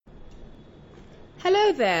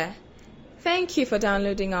Hello there. Thank you for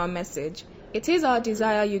downloading our message. It is our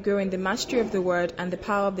desire you grow in the mastery of the Word and the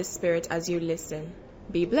power of the Spirit as you listen.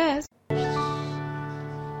 Be blessed.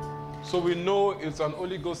 So we know it's an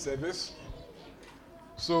Holy Ghost service,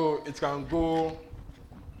 so it can go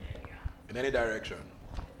in any direction.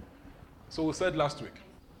 So we said last week,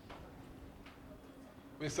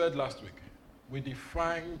 we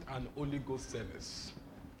defined an Holy Ghost service.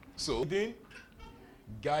 So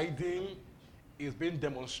guiding is being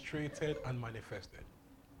demonstrated and manifested.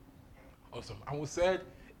 Awesome. And we said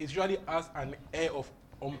it usually has an air of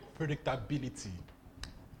unpredictability.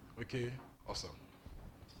 Okay, awesome.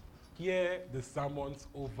 Hear the sermons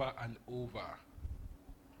over and over.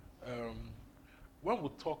 When we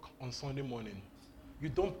talk on Sunday morning, you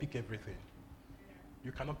don't pick everything.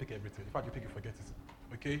 You cannot pick everything. In fact, you pick, you forget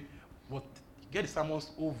it. Okay? But get the sermons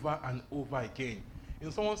over and over again.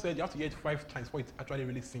 And someone said you have to hear it 5 times before it actually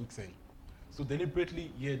really sinks in. So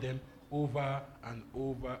deliberately hear them over and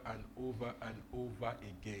over and over and over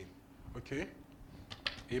again. Okay?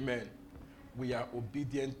 Amen. We are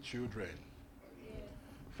obedient children.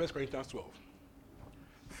 1 Corinthians 12.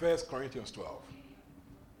 1 Corinthians 12.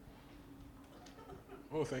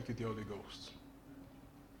 Oh, thank you, the Holy Ghost.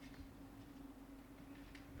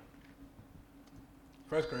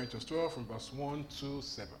 1 Corinthians 12 from verse 1 to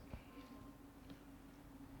 7.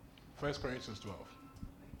 1 Corinthians 12.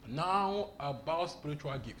 Now about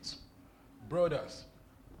spiritual gifts. Brothers,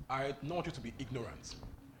 I don't want you to be ignorant.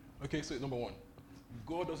 Okay, so number one,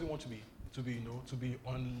 God doesn't want to be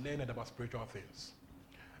unlearned about spiritual things.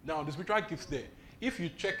 Now, the spiritual gifts there, if you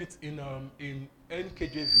check it in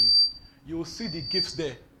NKJV, you will see the gifts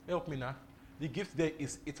there. Help me now. The gift there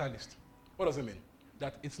is eternist. What does it mean?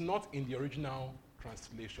 That it's not in the original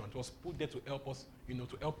translation. It was put there to help us,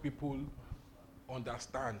 to help people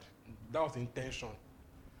understand. That was the intention.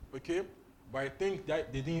 Okay? But I think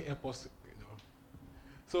that they didn't help us,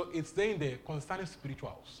 So it's saying there concerning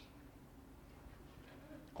spirituals.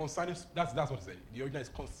 That's what it said. The original is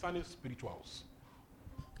concerning spirituals.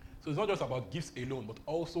 So it's not just about gifts alone, but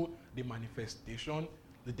also the manifestation,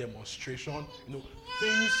 the demonstration,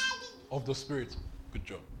 things of the Spirit. Good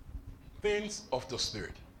job. Things of the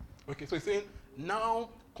Spirit. Okay, so it's saying, now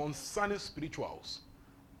concerning spirituals,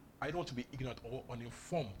 I don't want to be ignorant or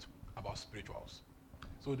uninformed about spirituals.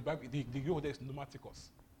 So the Bible, the Greek there is pneumatikos,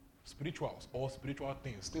 spirituals or spiritual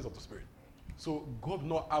things, things of the Spirit. So God will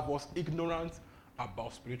not have us ignorant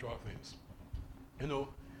about spiritual things.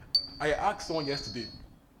 I asked someone yesterday,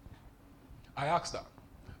 I asked her,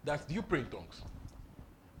 do you pray in tongues?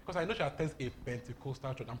 Because I know she attends a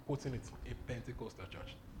Pentecostal church. I'm quoting it, a Pentecostal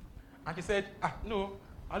church. And she said, no,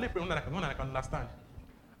 I only pray one that I can understand.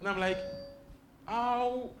 And I'm like,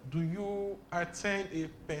 how do you attend a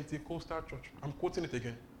Pentecostal church? I'm quoting it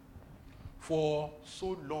again. For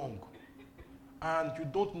so long. And you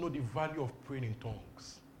don't know the value of praying in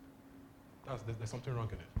tongues. There's something wrong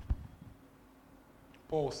in it.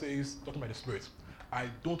 Paul says, talking about the Spirit, I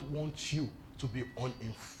don't want you to be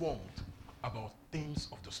uninformed about things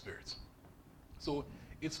of the Spirit. So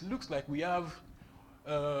it looks like we have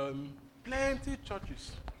plenty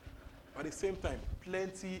churches, but at the same time,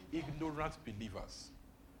 plenty ignorant believers.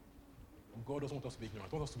 God doesn't want us to be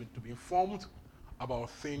ignorant. He wants us to be informed about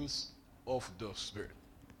things of the Spirit.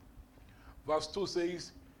 Verse 2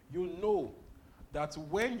 says, you know that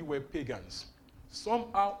when you were pagans,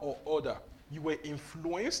 somehow or other, you were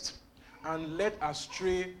influenced and led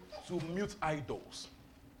astray to mute idols.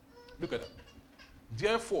 Look at that.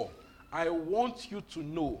 Therefore, I want you to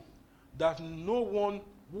know that no one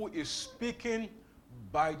who is speaking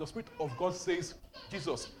by the Spirit of God says,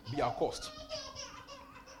 Jesus, be accursed.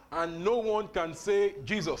 And no one can say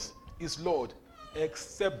Jesus is Lord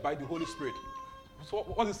except by the Holy Spirit. So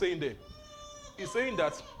what is he saying there? He's saying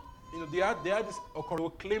that they had this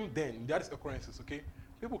claim then, they had these occurrences, okay?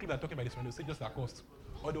 People claim they're talking about this when they say just accursed.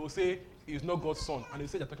 Or they will say he's not God's son, and they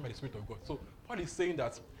say they're talking about the Spirit of God. So Paul is saying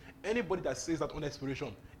that anybody that says that under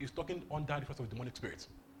inspiration is talking under the influence of a demonic spirit.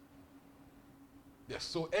 Yes,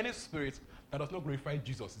 so any spirit that does not glorify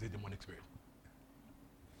Jesus is a demonic spirit.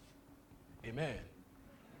 Amen.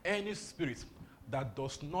 Any spirit that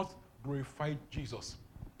does not glorify Jesus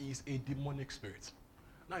is a demonic spirit.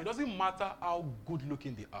 Now, it doesn't matter how good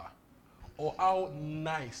looking they are or how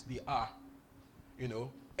nice they are.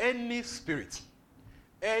 Any spirit,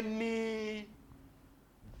 any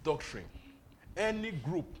doctrine, any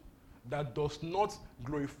group that does not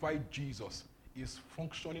glorify Jesus is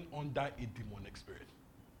functioning under a demonic spirit.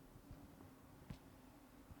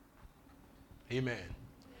 Amen.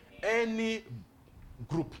 Any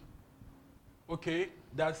group,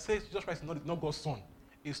 that says Jesus Christ is not God's son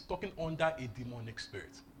is talking under a demonic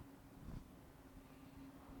spirit.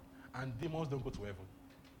 And demons don't go to heaven.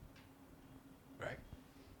 Right?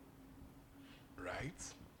 Right?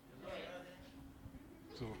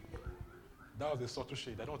 So, that was a subtle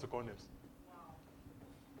shade. I don't want to call names.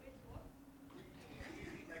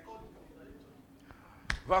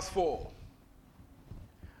 Verse 4.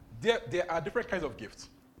 There are different kinds of gifts,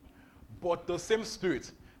 but the same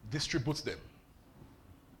Spirit distributes them.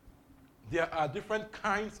 There are different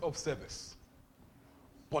kinds of service,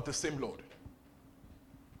 but the same Lord.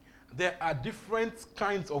 There are different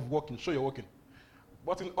kinds of working. Show you're working.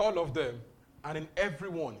 But in all of them, and in every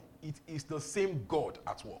one, it is the same God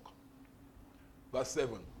at work. Verse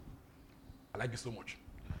 7. I like it so much.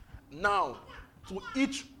 Now, to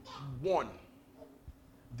each one,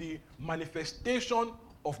 the manifestation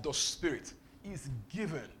of the Spirit is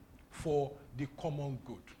given for the common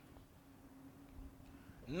good.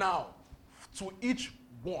 Now, to each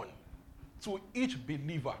one, to each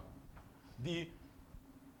believer,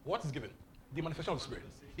 what is given? The manifestation of the Spirit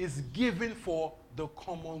is given for the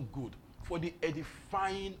common good, for the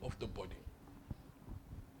edifying of the body.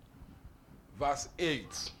 Verse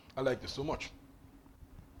 8. I like this so much.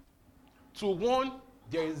 To one,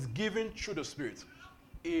 there is given through the Spirit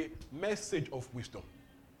a message of wisdom.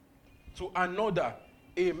 To another,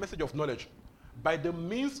 a message of knowledge by the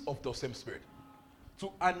means of the same Spirit.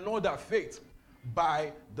 To another, faith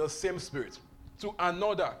by the same Spirit. To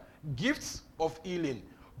another, gifts of healing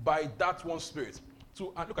by that one Spirit.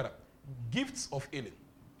 Look at that. Gifts of healing.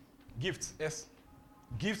 Gifts, yes.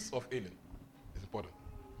 Gifts of healing. It's important.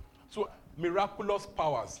 So, miraculous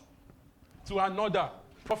powers. To another,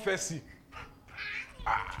 prophecy.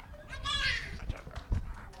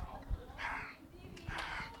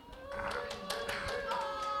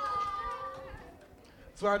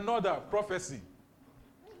 To another, prophecy.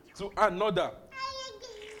 To another,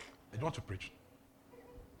 I don't want to preach.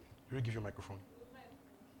 You will give you a microphone.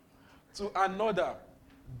 To another,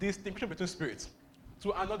 distinction between spirits.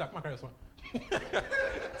 To another, come on, carry this one.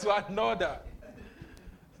 To another,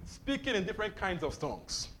 speaking in different kinds of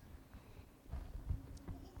tongues.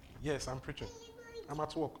 Yes, I'm preaching. I'm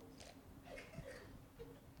at work.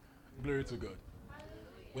 Glory to God.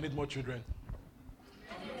 We need more children.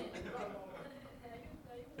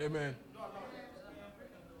 Amen.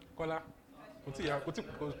 Kola,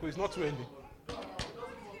 it's not too early.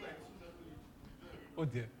 Oh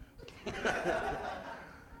dear.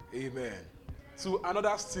 Amen. To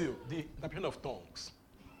another still, the interpretation of tongues.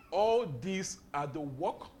 All these are the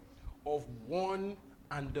work of one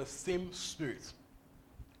and the same Spirit.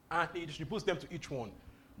 And he distributes them to each one,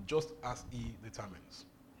 just as he determines.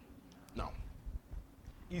 Now,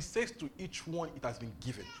 he says to each one it has been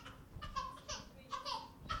given.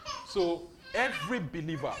 So, every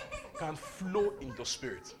believer can flow in the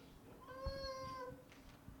Spirit.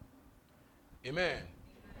 Amen.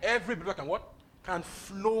 Every believer can what? Can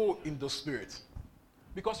flow in the Spirit.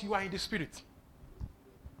 Because you are in the Spirit.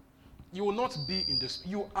 You will not be in the Spirit.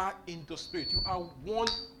 You are in the Spirit. You are one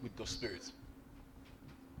with the Spirit.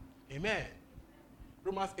 Amen.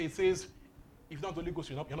 Romans 8 says, if not the Holy Ghost,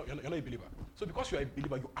 you're not a believer. So because you are a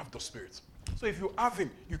believer, you have the Spirit. So if you have him,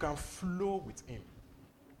 you can flow with him.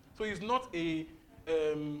 So it's not a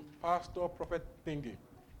pastor, prophet thingy.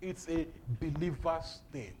 It's a believer's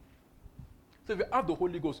thing. So if you have the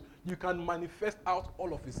Holy Ghost, you can manifest out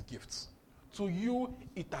all of his gifts. To you,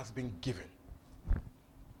 it has been given.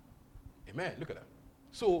 Amen. Look at that.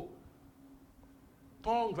 So,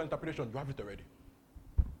 tongues and interpretation, you have it already.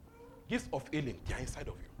 Gifts of healing, they are inside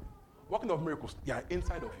of you. Working of miracles, they are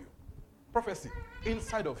inside of you. Prophecy,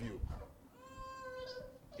 inside of you.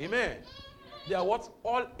 Amen. They are what?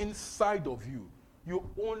 All inside of you. You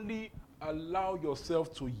only allow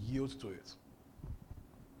yourself to yield to it.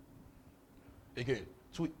 Again,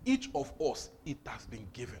 to each of us, it has been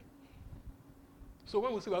given. So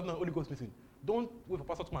when we say we have a Holy Ghost meeting, don't wait for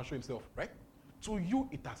pastor to come and show himself, right? To you,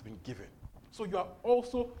 it has been given. So you are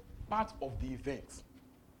also part of the event.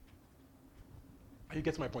 Are you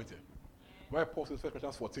getting my point here? Why Paul says 1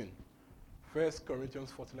 Corinthians 14. 1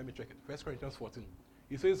 Corinthians 14, let me check it. 1 Corinthians 14.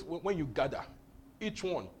 He says, when you gather, each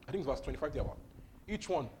one, I think it's verse 25 there, each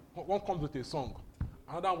one comes with a song,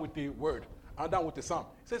 another with a word, another with a psalm.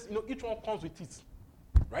 He says, each one comes with it,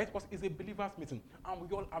 right? Because it's a believer's meeting, and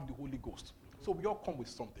we all have the Holy Ghost. So we all come with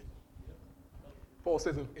something. Paul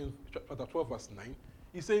says in chapter 12, verse 9,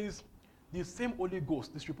 he says, the same Holy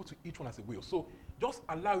Ghost distributes to each one as he wills. So just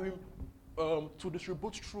allow him to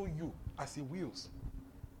distribute through you as he wills.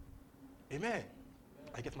 Amen.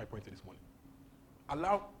 I get my point this morning.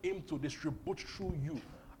 Allow him to distribute through you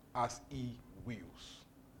as he wills.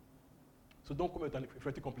 So don't come with an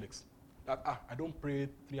inferiority complex. That, I don't pray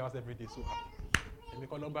 3 hours every day, so let me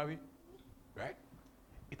call Lombari. Right?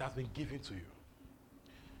 It has been given to you.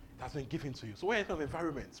 It has been given to you. So when you enter an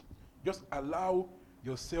environment, just allow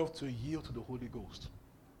yourself to yield to the Holy Ghost.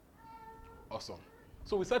 Awesome.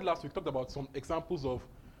 So we said last week, talked about some examples of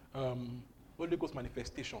Holy Ghost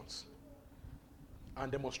manifestations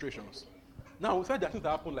and demonstrations. Now, we said there are things that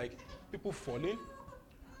happen like people falling.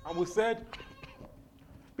 And we said,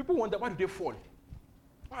 people wonder, why do they fall?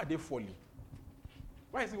 Why are they falling?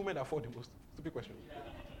 Why is it women that fall the most? Stupid question.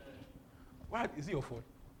 Why is it your fault?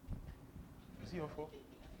 Is it your fault?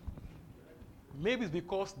 Maybe it's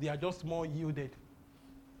because they are just more yielded.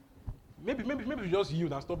 Maybe you just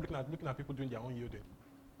yield and stop looking at people doing their own yielding.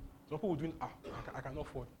 Some people doing, I cannot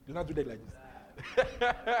fall. Do not do that like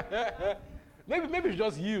this. maybe you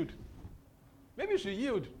just yield. Maybe you should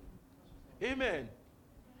yield. Amen.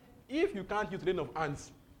 If you can't yield to the end of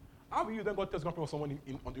hands, how will you then go tell something for someone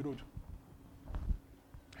on the road?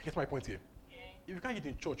 Here's my point here. If you can't yield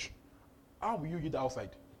in church, how will you yield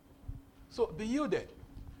outside? So be yielded.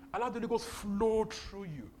 Allow the Holy Ghost flow through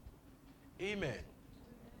you. Amen.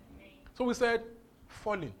 So we said,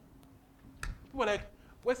 falling. People were like,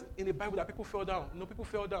 where's in the Bible that people fell down? No, people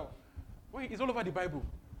fell down. Wait, it's all over the Bible.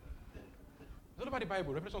 It's all over the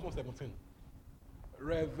Bible. Revelations 1:17.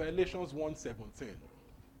 Revelations 1:17.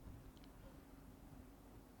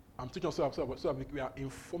 I'm teaching so we are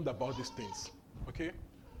informed about these things. Okay?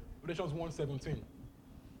 Revelations 1:17.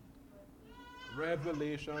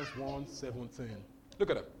 Revelations 1:17. Look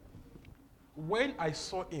at that. When I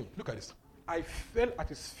saw him, look at this. I fell at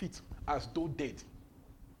his feet as though dead.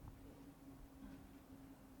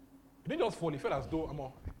 He didn't just fall, he fell as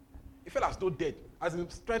though dead. As in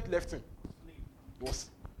strength left him. That's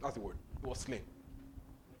the word. He was slain.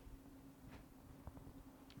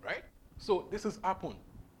 Right? So this has happened.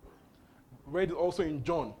 Read also in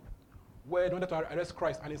John, where they wanted to arrest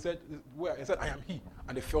Christ, and he said, I am he,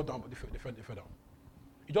 and they fell down, but they fell down.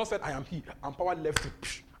 He just said, I am he, and power left him,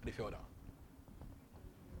 and they fell down.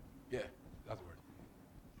 Yeah, that's the word.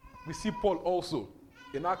 We see Paul also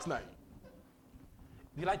in Acts 9.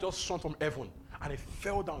 The light just shone from heaven, and he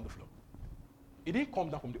fell down on the floor. He didn't come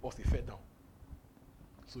down from the earth, he fell down.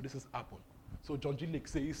 So this has happened. So John G. Lake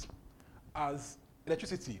says, as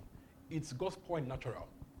electricity, it's God's power in natural.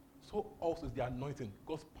 So also is the anointing,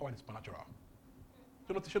 God's power in supernatural.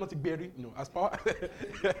 Should not bury, as power.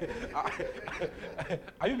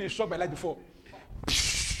 Are you been shocked by light before?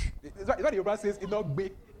 Is that the Yoruba says, it's not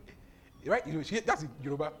be. Right? That's the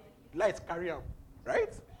Yoruba. Light carry on.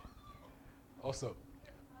 Right? Also,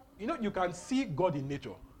 you can see God in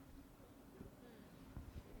nature.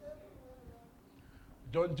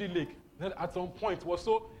 John G. Lake, then at some point, it was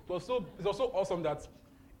so awesome that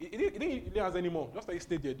he didn't lay hands anymore. Just like he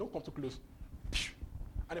stayed there. Don't come too close.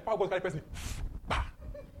 And the power goes carry the person.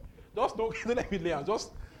 Just don't let me lay hands.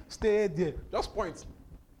 Just stay there. Just point.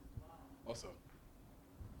 Awesome.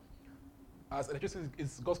 As electricity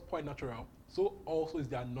is God's power in natural, so also is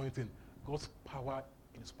the anointing, God's power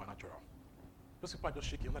in supernatural. Those people are just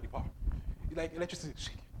shaking under the power. It's like electricity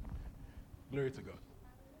shaking. Glory to God.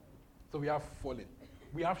 So we have falling.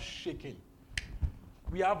 We have shaking.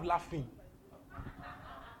 We have laughing.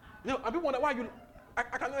 And people wonder why I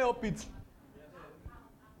cannot help it.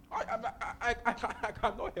 I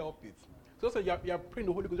cannot help it. So say you're praying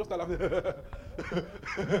the Holy Ghost, just start laughing.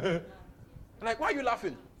 Like, why are you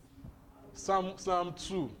laughing? Psalm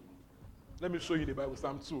 2. Let me show you the Bible.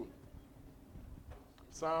 Psalm 2.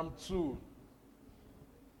 Psalm 2.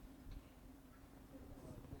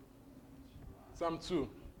 Psalm 2.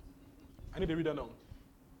 I need to read that now.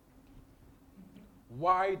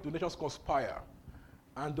 Why do nations conspire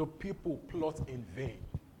and the people plot in vain?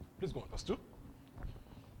 Please go on. That's 2.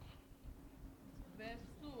 Verse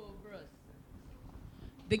 2, bros.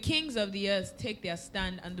 The kings of the earth take their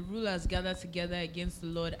stand, and the rulers gather together against the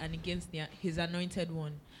Lord and against his anointed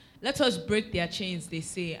one. Let us break their chains, they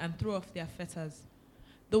say, and throw off their fetters.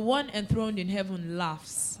 The one enthroned in heaven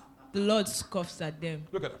laughs. The Lord scoffs at them.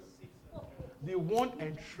 Look at that. The one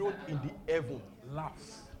enthroned in the heaven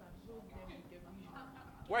laughs.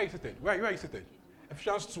 Where are you seated? Where are you seated?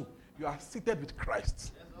 Ephesians 2. You are seated with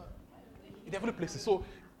Christ. In heavenly places. So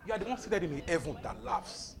you are the one seated in the heaven that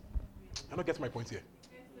laughs. I don't get my point here.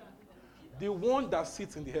 The one that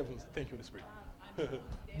sits in the heavens, thank you, Holy Spirit.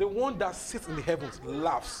 The one that sits in the heavens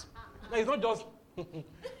laughs. Now it's not just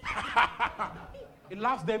it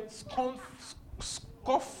laughs them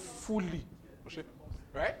scornfully.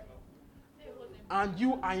 Right? And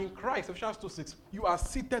you are in Christ, Ephesians 2:6. You are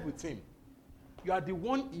seated with him. You are the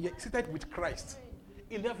one seated with Christ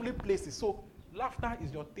in heavenly places. So laughter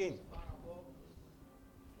is your thing.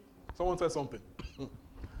 Someone said something.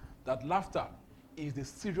 That laughter is the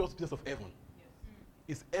serious business of heaven.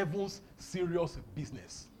 It's heaven's serious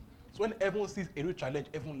business. So when heaven sees a real challenge,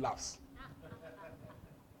 heaven laughs.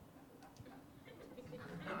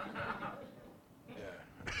 Yeah.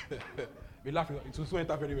 We laugh. It will soon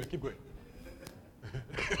enter very well. Keep going.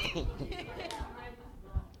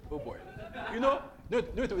 Oh boy. You know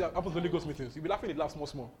what happens in Holy Ghost meetings? You'll be laughing, it laughs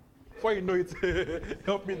small. Before you know it,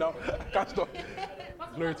 help me now. I can't stop.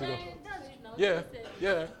 Glory to God. Yeah.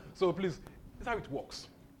 So please, this is how it works.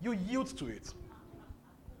 You yield to it.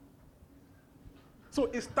 So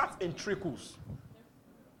it starts in trickles.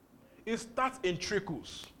 It starts in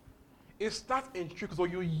trickles, or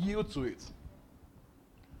you yield to it.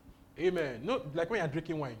 Amen. No, like when you're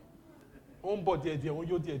drinking wine.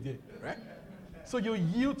 Right? So you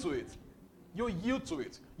yield to it. You yield to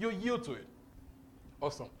it.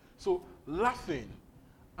 Awesome. So laughing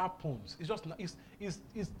happens. It's just it's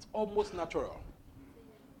almost natural.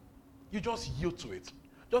 You just yield to it.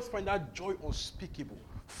 Just find that joy unspeakable,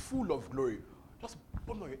 full of glory. Just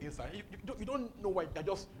burn on your inside. You don't know why. You're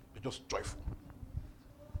just joyful.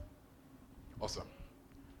 Awesome.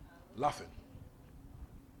 Laughing.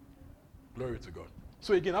 Glory to God.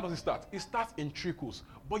 So again, how does it start? It starts in trickles,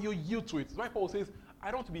 but you yield to it. That's why Paul says,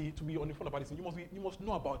 I don't want to be on the front about this. You must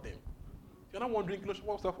know about them. You're not wondering,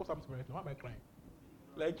 what's happening to me right now? Why am I crying?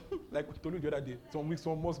 Like Tolu the other day, some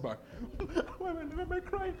months back. Why am I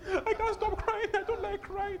crying? I can't stop crying. I don't like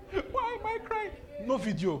crying. Why am I crying? No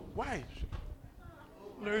video. Why?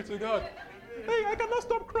 Glory to God. Hey, I cannot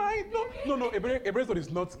stop crying. No. Ebenezer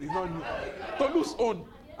is not new. Tolu's own.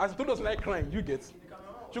 As Tolu doesn't like crying, you get.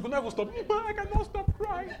 She could never stop. I cannot stop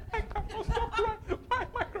crying. Why am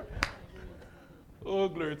I crying? Oh,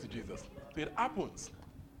 glory to Jesus. So it happens.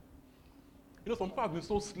 You know, some people have been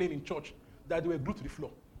so slain in church that they were glued to the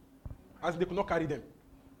floor. As they could not carry them.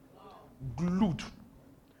 Glued.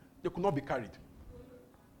 They could not be carried.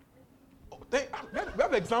 We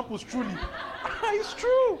have examples, truly. It's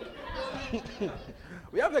true.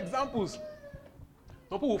 We have examples.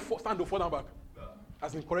 Some people will stand or fall down back.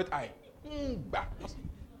 As in correct eye. Back.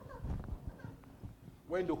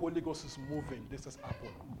 When the Holy Ghost is moving, this has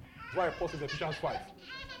happened. That's why Paul says in Ephesians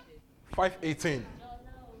 5:18.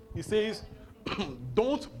 He says,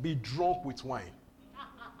 don't be drunk with wine,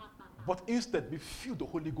 but instead be filled with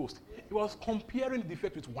the Holy Ghost. He was comparing the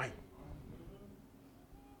effect with wine.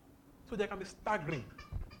 So they can be staggering.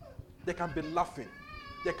 They can be laughing.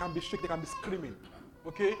 They can be shaking. They can be screaming.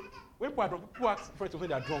 Okay? When people are drunk, people ask friends when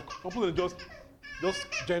they are drunk. Some people are just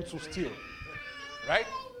gentle still. Right?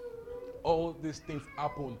 All these things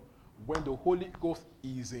happen when the Holy Ghost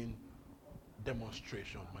is in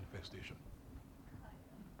demonstration, manifestation.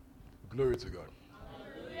 Glory to God.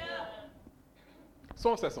 Hallelujah.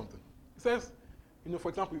 Someone says something. He says, for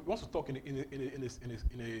example, he wants to talk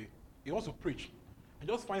he wants to preach, and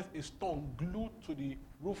just finds his tongue glued to the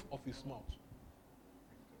roof of his mouth.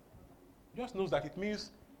 He just knows that it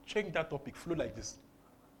means change that topic, flow like this.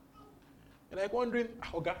 And I'm wondering,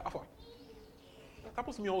 that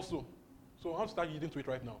happens to me also. So I want to start yielding to it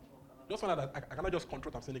right now. Just find out that I cannot just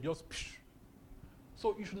control what I'm saying, just psh.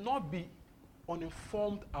 So you should not be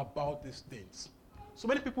uninformed about these things. So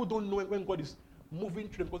many people don't know when God is moving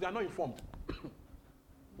through them because they are not informed.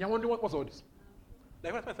 You're wondering what's all this?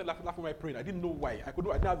 Like when I started laughing when I prayed, I didn't know why. I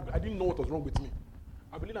didn't know what was wrong with me.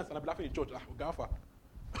 I believe that and I've been laughing in church.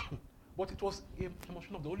 But it was a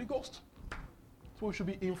promotion of the Holy Ghost. So we should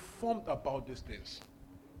be informed about these things.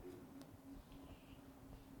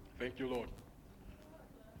 Thank you, Lord.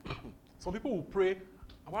 Some people will pray, and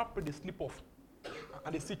while pray, they sleep off.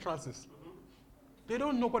 And they see trances. They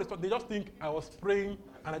don't know what it's talking. They just think I was praying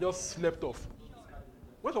and I just slept off.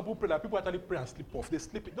 When some people pray, like people actually pray and sleep off. They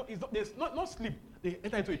sleep. It's not sleep. They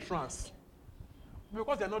enter into a trance.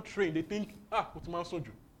 Because they're not trained, they think, Utuman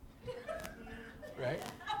Soju. Right?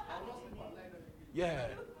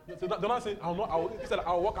 Yeah. So they're not saying, he said,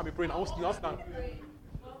 I'll walk and be praying. I won't stand.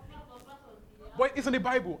 But it's in the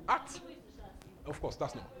Bible. Acts. Of course,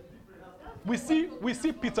 that's not. We see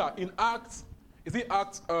Peter in Acts. Is it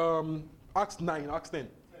Acts 9, Acts 10?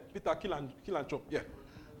 Peter kill and chop. Yeah.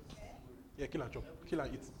 Yeah, kill and chop. Kill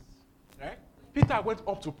and eat. Right? Peter went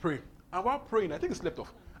up to pray. And while praying, I think he slept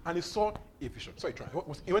off. And he saw a vision. Sorry,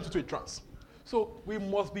 he went into a trance. So we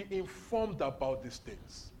must be informed about these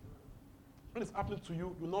things. When it's happening to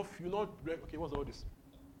you, you're not okay, what's all this?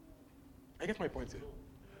 I get my point here.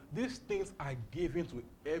 These things are given to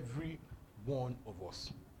every one of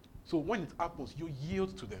us. So when it happens, you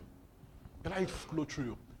yield to them. And let it flow through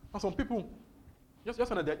you. And some people, just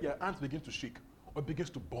find that your hands begin to shake or begins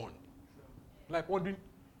to burn. Like wondering,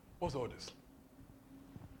 what's all this?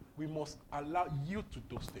 we must allow you to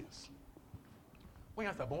do those things. When you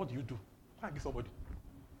answer, but what do? Go and give somebody.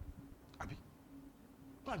 Abi.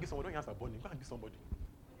 Go and give somebody. When you answer, go and give somebody.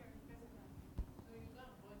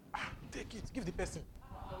 Take it. Give the person.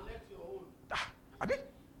 Abi.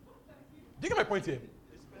 Do you get my point here?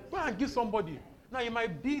 Go and give somebody. Now, it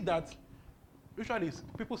might be that, usually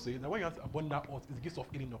people say that when you answer abundant earth, it's the gift of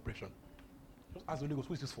healing operation. Just ask the Holy Ghost,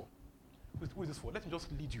 who is this for? Who is this for? Let him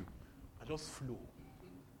just lead you and just flow.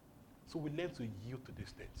 So we learn to yield to these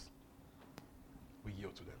things. We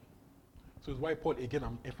yield to them. So it's why Paul, again,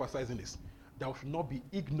 I'm emphasizing this. Thou should not be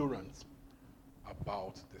ignorant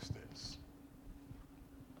about these things.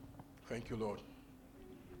 Thank you, Lord.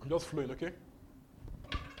 I'm just flowing, okay?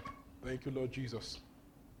 Thank you, Lord Jesus.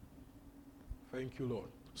 Thank you, Lord.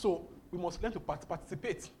 So we must learn to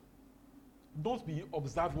participate. Don't be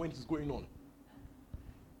observed when it's going on.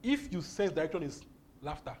 If you sense direction is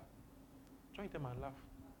laughter, join them and laugh.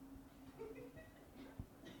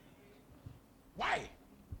 Why?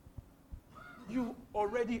 You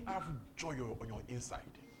already have joy on your inside.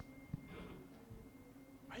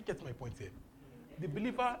 I get my point here. The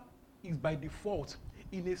believer is by default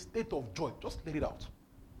in a state of joy. Just let it out.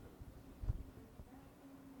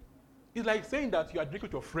 It's like saying that you are drinking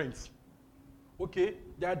with your friends. Okay,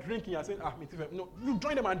 they are drinking, you are saying, no, you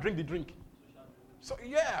join them and drink the drink. So,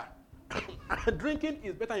 yeah, drinking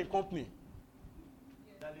is better in company.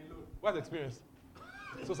 What's the experience?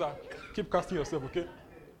 So, sir, keep casting yourself, okay?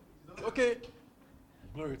 Okay.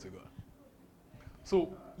 Glory to God.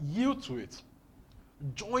 So, yield to it.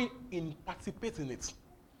 Join in, participate in it.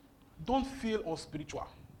 Don't feel unspiritual,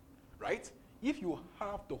 right? If you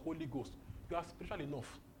have the Holy Ghost, you are spiritual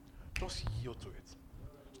enough. Just yield to it.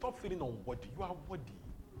 Stop feeling unworthy. You are worthy.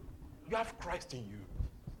 You have Christ in you.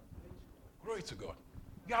 Glory to God.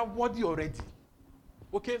 You are worthy already.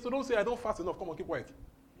 Okay? So don't say, I don't fast enough. Come on, keep quiet.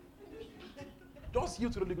 Just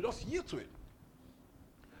yield to the Holy Ghost. Just yield to it.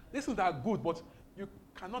 These things are good, but you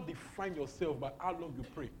cannot define yourself by how long you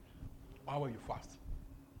pray or how you fast.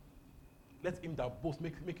 Let him that boasts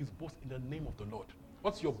make his boast in the name of the Lord.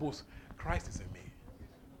 What's your boast? Christ is in me.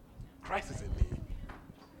 Christ is in me.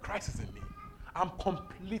 Christ is in me. I'm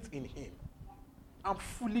complete in him. I'm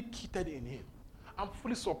fully kitted in him. I'm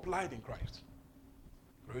fully supplied in Christ.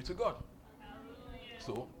 Glory to God.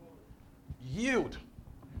 So, yield,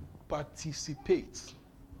 participate.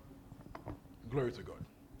 Glory to God.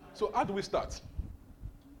 So, how do we start?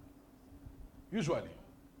 Usually,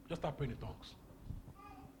 just start praying in tongues.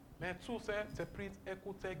 You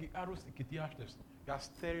are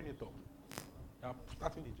stirring it up. You are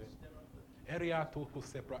starting it.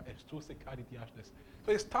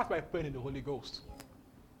 So it starts by praying in the Holy Ghost.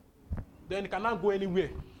 Then it cannot go anywhere.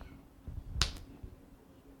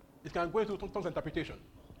 It can go into tongues interpretation.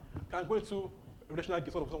 It can go into relational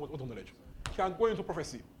gifts of knowledge. It can go into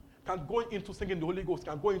prophecy. It can go into singing the Holy Ghost. It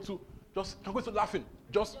can go into laughing.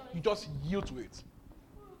 You just yield to it.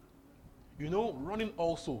 You know, running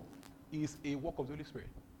also is a work of the Holy Spirit.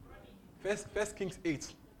 First Kings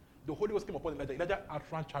 8, the Holy Ghost came upon Elijah. Elijah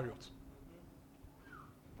outran chariots.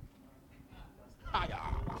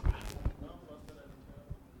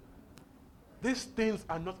 These things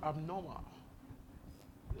are not abnormal.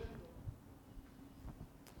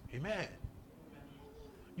 Amen.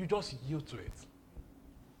 You just yield to it.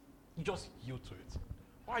 You just yield to it.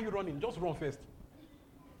 Why are you running? Just run first.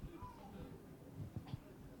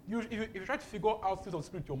 If you try to figure out things of the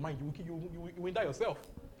spirit in your mind, you will die yourself.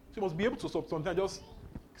 So you must be able to sometimes just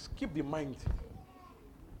skip the mind.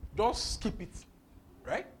 Just skip it.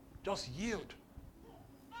 Right? Just yield.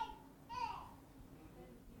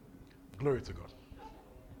 Glory to God.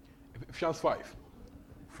 Ephesians 5,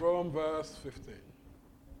 from verse 15.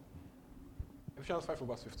 Ephesians 5 from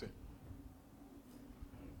verse 15.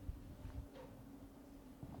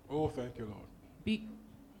 Oh, thank you, Lord.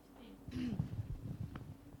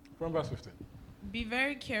 From verse 15. Be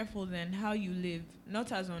very careful then how you live,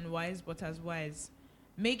 not as unwise, but as wise,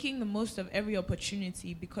 making the most of every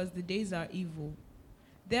opportunity, because the days are evil.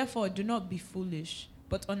 Therefore, do not be foolish,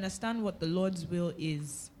 but understand what the Lord's will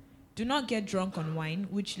is. Do not get drunk on wine,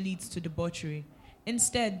 which leads to debauchery.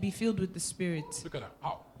 Instead, be filled with the Spirit. Look at that.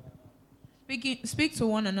 How? Speak to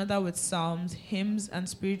one another with psalms, hymns, and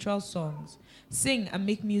spiritual songs. Sing and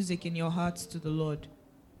make music in your hearts to the Lord.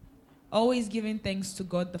 Always giving thanks to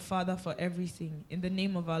God the Father for everything, in the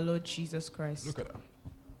name of our Lord Jesus Christ. Look at that.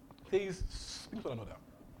 Please speak to one another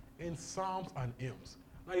in psalms and hymns.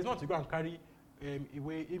 Now, it's not to go and carry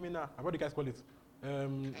what do you guys call it? What are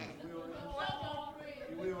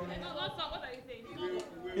you saying?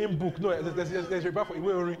 In book. No, there's a bar for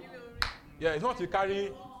Iwe Ori. Yeah, it's not to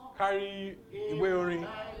carry Iwe Ori.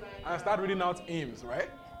 and start reading out hymns, right?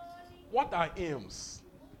 What are hymns?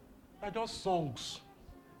 They're just songs.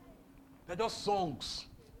 They're just songs.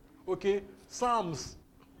 Okay? Psalms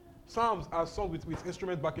are songs with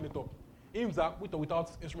instruments backing it up. Hymns are with or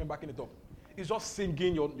without instrument backing it up. It's just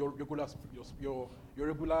singing your regular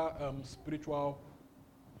spiritual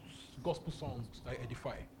gospel songs that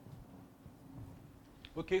edify.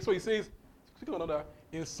 Okay, so he says, speaking of another,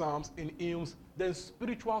 in psalms, in hymns, then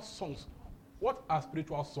spiritual songs. What are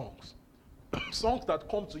spiritual songs? Songs that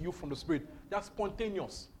come to you from the Spirit. They are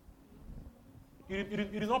spontaneous. You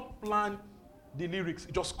did not plan the lyrics,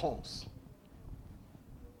 it just comes.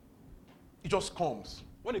 It just comes.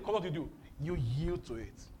 When it comes, what do? You yield to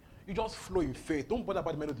it. You just flow in faith. Don't bother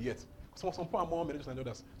about the melody yet. Some people are more melodious than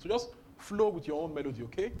others. So just flow with your own melody,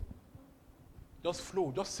 okay? Just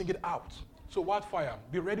flow. Just sing it out. So Wildfire,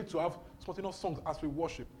 be ready to have spontaneous songs as we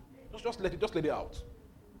worship. Just let it out.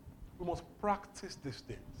 We must practice these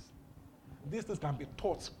things. These things can be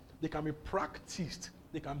taught. They can be practiced.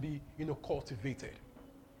 They can be, cultivated.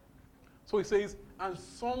 So he says, and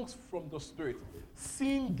songs from the Spirit,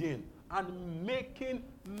 singing and making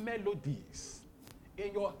melodies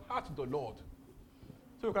in your heart to the Lord.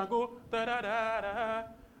 So you can go, da da da da,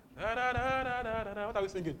 da da da da da da. What are we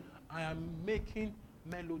singing? I am making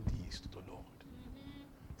melodies to the Lord.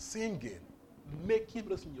 Singing, making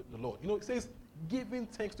melodies to the Lord. It says, giving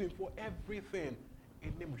thanks to Him for everything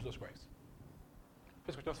in the name of Jesus Christ.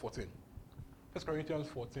 1 Corinthians 14. 1 Corinthians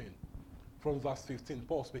 14, from verse 15,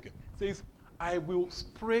 Paul speaking. Says, I will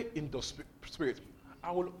pray in the Spirit.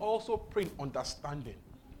 I will also pray in understanding.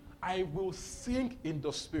 I will sing in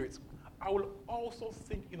the Spirit. I will also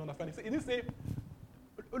sing in understanding. He didn't say,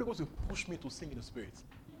 the Holy Ghost will push me to sing in the Spirit.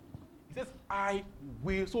 He says, I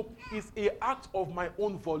will. So it's an act of my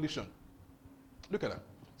own volition. Look at that.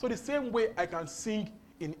 So the same way I can sing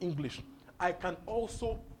in English, I can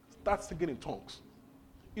also start singing in tongues.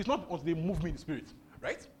 It's not until they move me in the Spirit,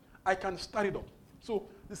 right? I can start it up. So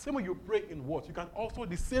the same way you pray in words, you can also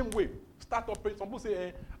the same way start up praying. Some people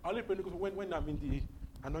say, I only pray when I'm in the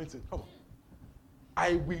anointing. Come on.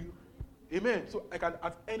 I will. Amen. So I can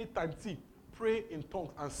at any time pray in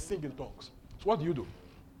tongues and sing in tongues. So what do?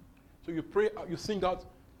 So you pray, you sing out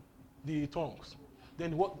the tongues.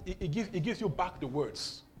 Then what it gives you back the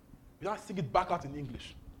words. You don't sing it back out in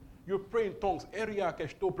English. You pray in tongues. You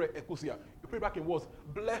pray back in words.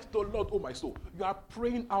 Bless the Lord, oh my soul. You are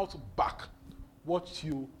praying out back what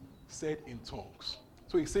you said in tongues.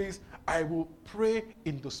 So he says, I will pray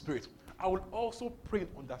in the Spirit. I will also pray in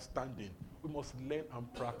understanding. We must learn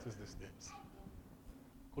and practice these things.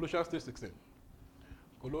 Colossians 3:16.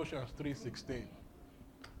 Colossians 3:16.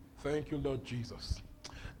 Thank you, Lord Jesus.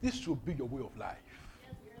 This should be your way of life.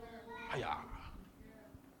 It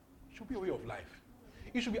should be your way of life.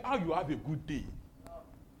 It should be how you have a good day.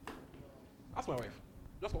 Ask my wife.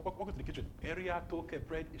 Just walk into the kitchen. Eriato ke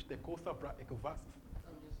bread is the costa bra ekovast.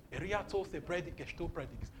 Eriato se bread ikesto bread.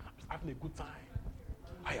 I'm having a good time.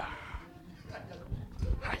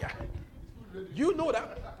 You know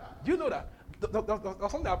that? There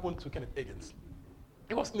was something that happened to Kenneth Higgins.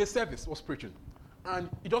 He was in a service, was preaching. And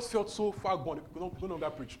he just felt so far gone, he could no longer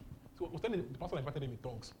preach. So he was telling the pastor invited him in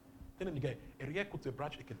tongues. Telling the guy, the guy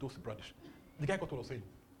got what I was saying.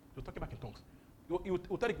 He was talking back in tongues. He would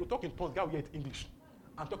talk in tongues, the guy would hear it English.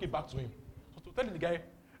 And talking back to him. So to telling the guy,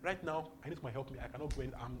 right now, I need someone to help me. I cannot go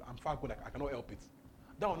in, I'm far gone, I cannot help it.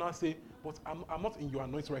 That will now say, but I'm not in your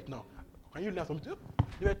anointing right now. Can you learn something?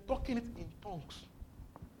 They were talking it in tongues.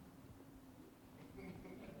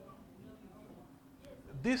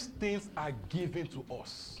 These things are given to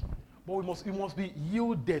us, but we must be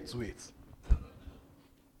yielded to it.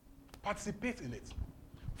 Participate in it.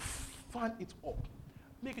 Fan it up.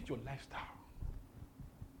 Make it your lifestyle.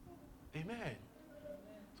 Amen.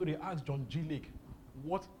 So they asked John G. Lake,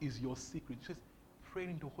 what is your secret? He says, pray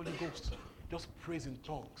in the Holy Ghost. Just praise in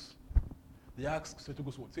tongues. They asked St.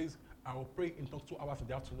 Augustine, says, I will pray in tongues 2 hours in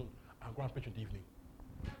the afternoon and go and preach in the evening.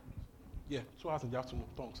 Yeah, 2 hours in the afternoon,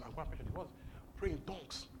 tongues, and go and preach in the evening. Pray in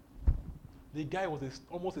tongues. The guy was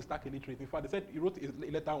almost a stark illiterate. In fact, they said he wrote a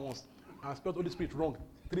letter once and spelled Holy Spirit wrong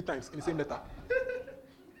 3 times in the same letter.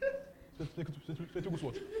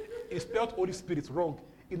 He spelled Holy Spirit wrong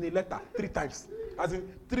in a letter 3 times. As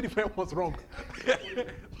in 3 different ones wrong.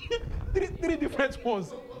 three different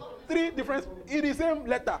ones. 3 different in the same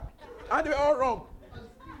letter. And they were all wrong.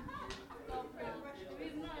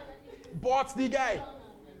 But the guy.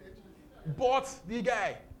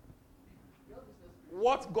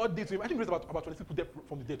 What God did to him, I think he raised about 26 people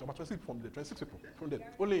from the dead. About 26 people from the dead.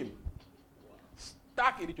 Only him.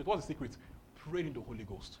 Stark illiterate. What's the secret? Praying in the Holy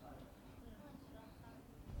Ghost.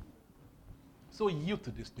 So yield to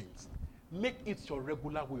these things. Make it your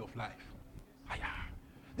regular way of life. Aya.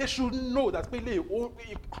 They should know that Pele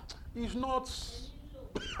is not.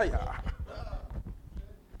 Aya.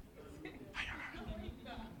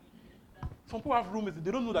 Some people have roommates, they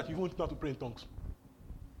don't know that you won't know how to pray in tongues.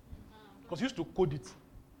 Because you used to code it.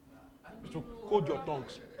 You used to code your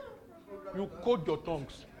tongues. You code your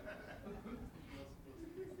tongues.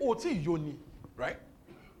 Oh, it's yoni, right?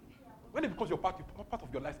 When it becomes your part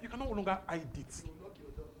of your life, you can no longer hide it.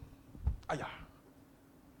 Aya.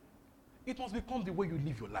 It must become the way you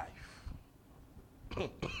live your life.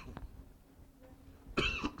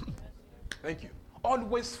 Thank you.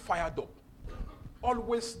 Always fired up.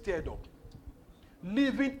 Always stirred up.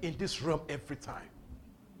 Living in this realm every time.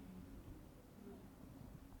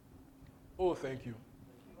 Oh, thank you.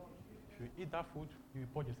 If you eat that food, you will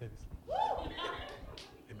purge your service.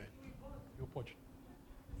 Amen. You will purge.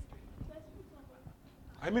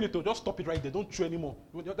 I mean it, just stop it right there. Don't chew anymore.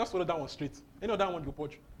 Just follow that one straight. Any other one, you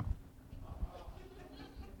purge.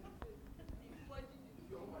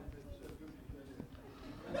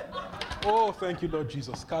 Oh, thank you, Lord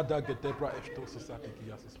Jesus.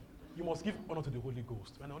 You must give honor to the Holy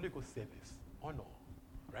Ghost. When the Holy Ghost service, honor,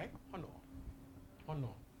 right?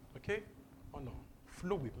 Honor. Okay? Honor.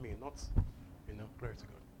 Flow with me, not, glory to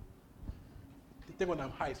God. The thing when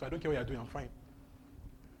I'm high, so I don't care what you're doing, I'm fine.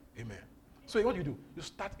 Amen. So what do? You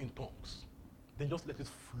start in tongues. Then just let it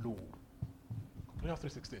flow.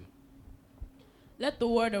 Colossians 3:16. Let the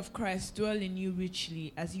word of Christ dwell in you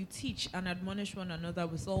richly as you teach and admonish one another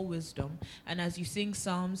with all wisdom, and as you sing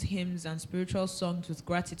psalms, hymns, and spiritual songs with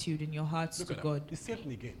gratitude in your hearts to God. The same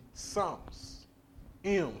thing again. Psalms,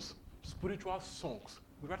 hymns, spiritual songs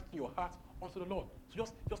with gratitude in your heart unto the Lord. So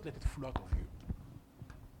just let it flow out of you.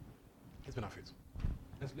 Let's benefit.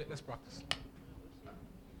 Let's practice.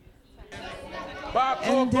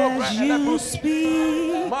 And as you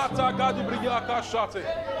speak,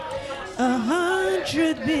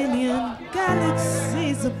 100 billion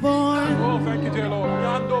galaxies are born. Oh, thank you, dear Lord.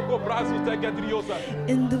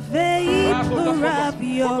 In the vapor of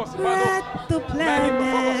your breath, the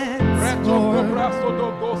planets form.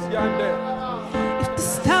 If the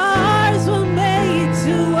stars were made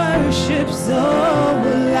to worship, so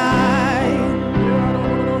will I.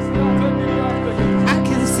 I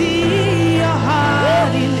can see your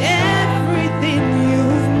heart in everything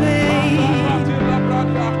you've made.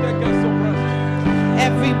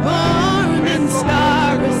 Every burning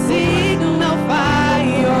star a signify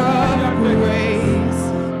your grace.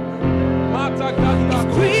 If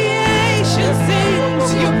creation sings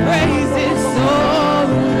your praises so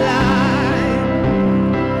loud,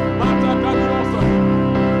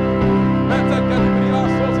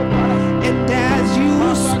 and as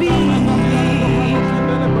you speak,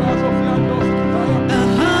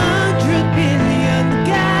 100 billion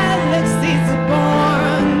galaxies are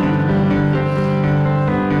born.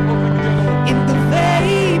 In the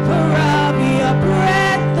vapor of your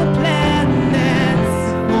breath, the planets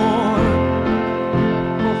form.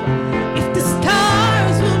 If the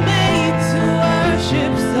stars were made to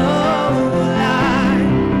worship, so will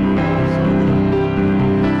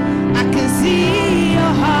I can see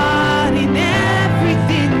your heart in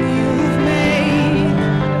everything you've made.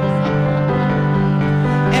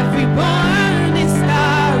 Every burning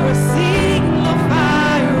star a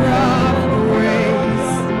signifier of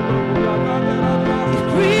grace. If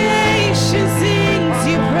creation sings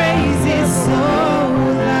your praises so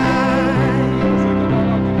loud,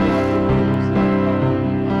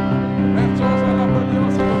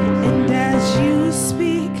 and as you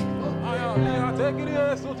speak,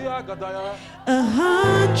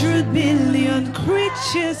 100 billion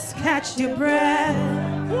creatures catch your breath,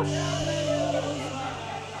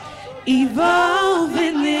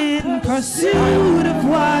 evolving in pursuit of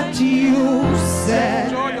what you said.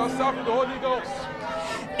 Enjoy yourself in the Holy Ghost.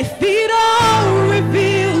 If it all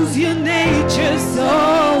reveals your nature so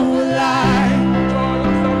alive,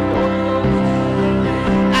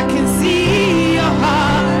 I can see your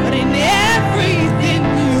heart in everything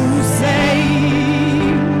you say.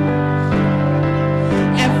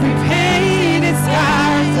 Every painted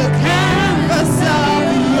sky's a canvas of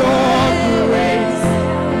your grace.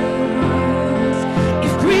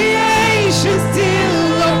 If creation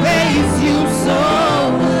still obeys you so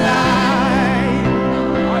alive,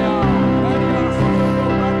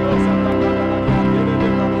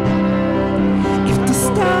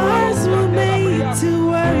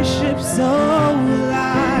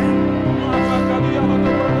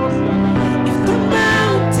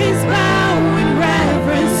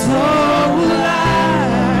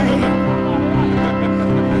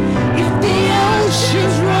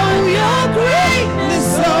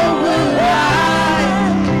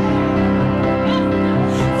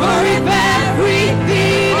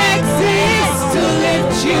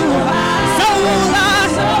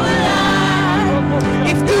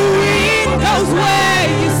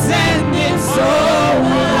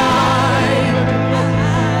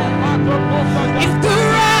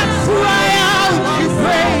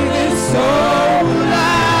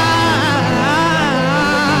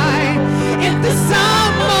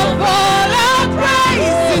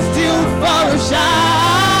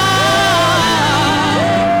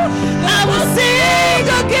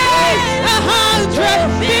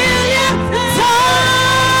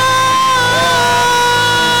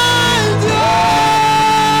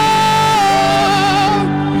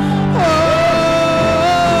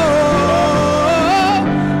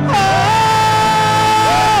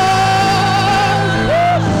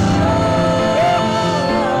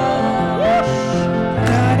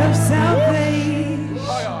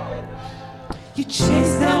 You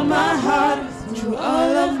chased down my heart through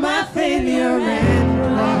all of my failure and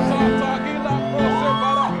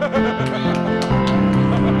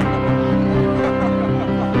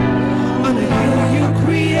on a hill you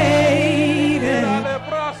created,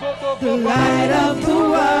 the light of the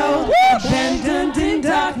world, abandoned in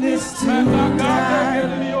darkness to die.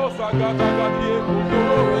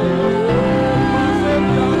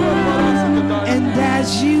 And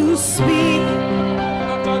as you speak,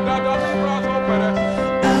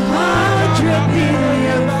 100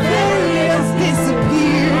 billion failures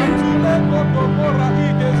disappeared.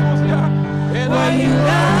 While you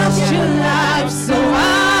lost your life so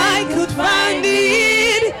I could find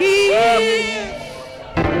it here.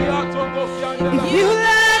 If you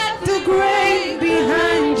left the grave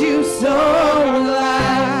behind you so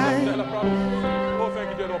alive,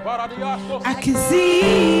 I can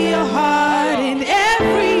see your heart in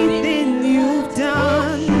everything you've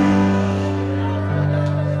done.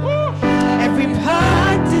 Every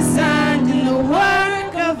part designed in the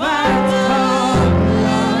work of art called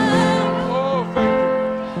love.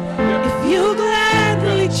 If you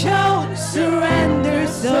gladly chose surrender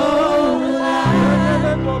so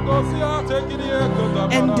alive,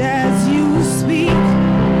 and as you speak,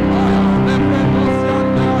 100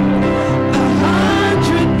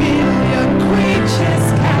 billion creatures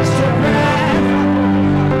catch your breath,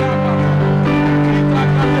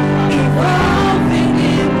 evolving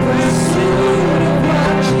in pursuit of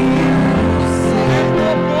what you said.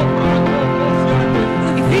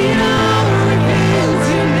 If it all reveals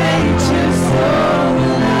your nature so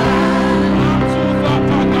alive,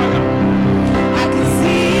 I can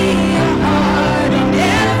see your heart in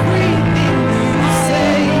everything you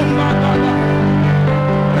say.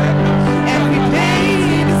 Every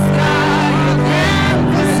pain is scar, your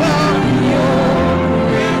canvas on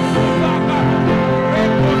your wrist.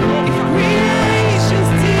 If creation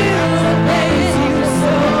still obeys you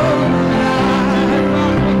so alive,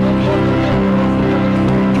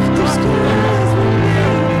 if the stars were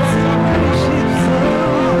made to worship so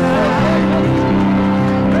alive,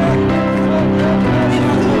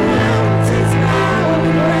 if the mountains bow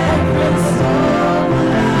in reverence so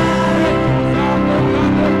alive,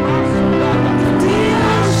 if the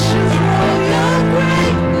oceans roll your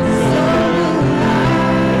greatness so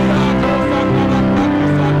alive,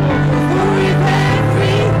 for if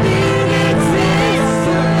everything exists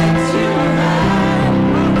to let you ride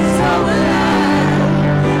so alive,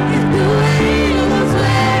 if the wind was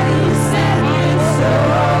where you set me so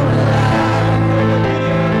alive,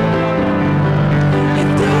 if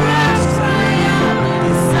the rocks cry out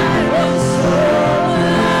beside me so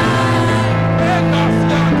alive,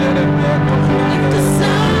 if the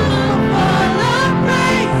sun all our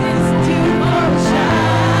praises to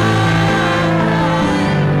shine,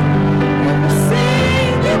 we'll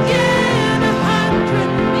sing again 100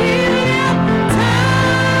 million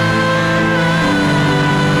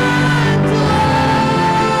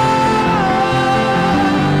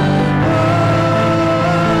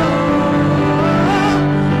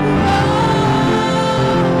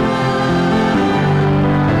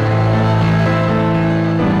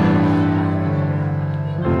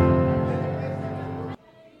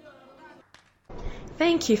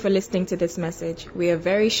Thank you for listening to this message. We are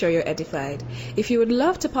very sure you're edified. If you would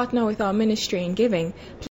love to partner with our ministry in giving,